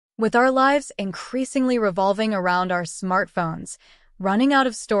With our lives increasingly revolving around our smartphones, running out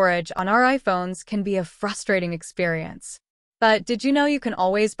of storage on our iPhones can be a frustrating experience. But did you know you can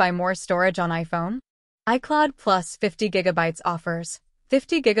always buy more storage on iPhone? iCloudPlus 50 GB offers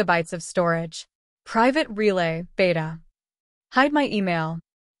 50 GB of storage. Private relay beta. Hide my email.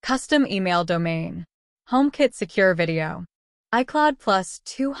 Custom email domain. HomeKit secure video. iCloudPlus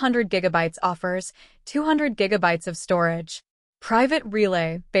 200 GB offers 200 GB of storage. Private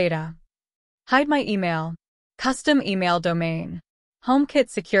relay beta. Hide my email. Custom email domain.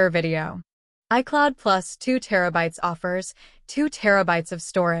 HomeKit secure video. iCloudPlus 2 TB offers 2 TB of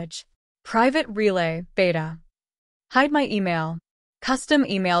storage. Private relay beta. Hide my email. Custom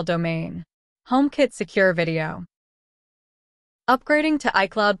email domain. HomeKit secure video. Upgrading to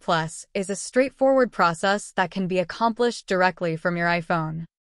iCloudPlus is a straightforward process that can be accomplished directly from your iPhone.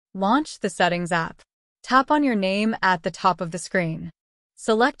 Launch the Settings app. Tap on your name at the top of the screen.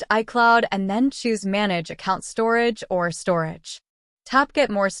 Select iCloud and then choose Manage Account Storage or Storage. Tap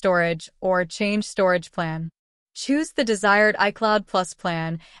Get More Storage or Change Storage Plan. Choose the desired iCloudPlus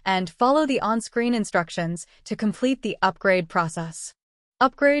plan and follow the on-screen instructions to complete the upgrade process.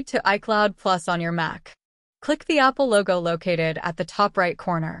 Upgrade to iCloudPlus on your Mac. Click the Apple logo located at the top right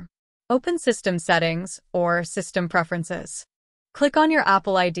corner. Open System Settings or System Preferences. Click on your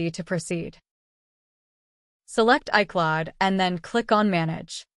Apple ID to proceed. Select iCloud and then click on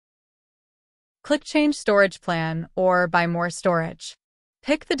Manage. Click Change Storage Plan or Buy More Storage.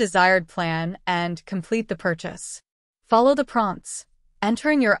 Pick the desired plan and complete the purchase. Follow the prompts,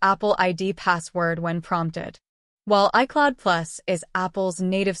 entering your Apple ID password when prompted. While iCloudPlus is Apple's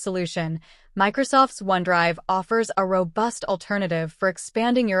native solution, Microsoft's OneDrive offers a robust alternative for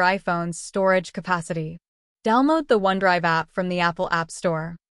expanding your iPhone's storage capacity. Download the OneDrive app from the Apple App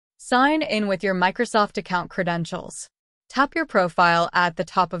Store. Sign in with your Microsoft account credentials. Tap your profile at the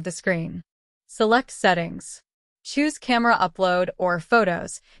top of the screen. Select Settings. Choose Camera Upload or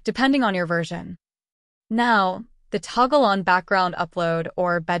Photos, depending on your version. Now, the toggle on Background Upload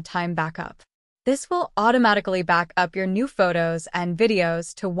or Bedtime Backup. This will automatically back up your new photos and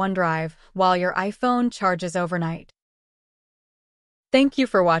videos to OneDrive while your iPhone charges overnight. Thank you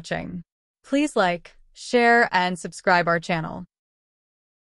for watching. Please like, share, and subscribe our channel.